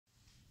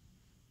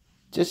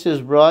This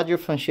is Roger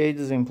from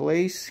Shades in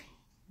Place.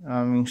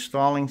 I'm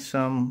installing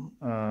some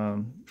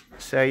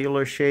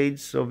cellular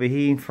shades over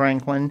here in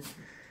Franklin.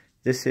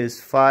 This is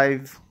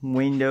 5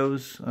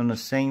 windows on the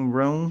same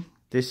room.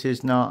 This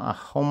is not a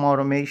home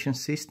automation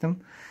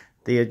system.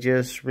 They are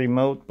just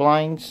remote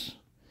blinds.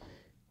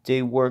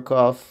 They work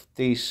off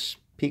this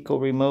Pico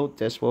remote,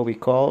 that's what we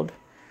called.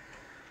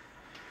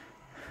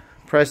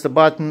 Press the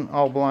button,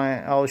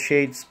 all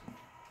shades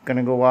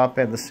gonna go up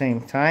at the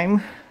same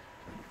time.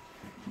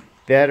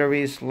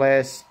 Batteries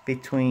last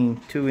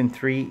between 2 and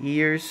 3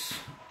 years.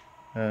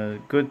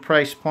 Good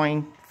price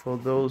point for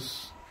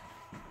those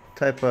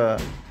type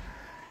of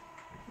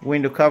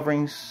window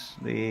coverings.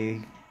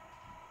 They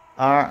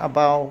are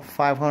about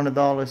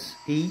 $500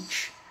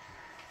 each.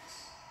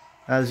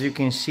 As you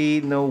can see,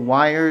 no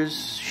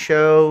wires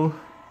show.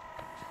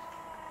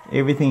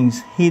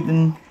 Everything's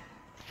hidden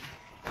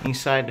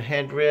inside the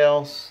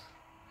headrails.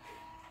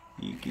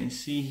 You can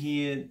see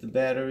here the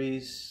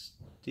batteries,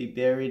 they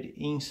buried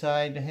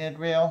inside the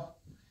headrail.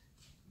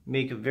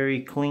 Make a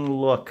very clean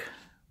look.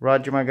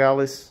 Roger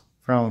Magalis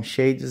from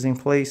Shades in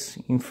Place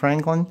in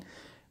Franklin.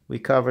 We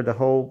cover the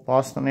whole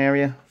Boston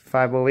area.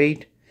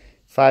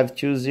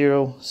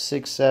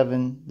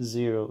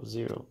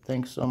 508-520-6700.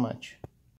 Thanks so much.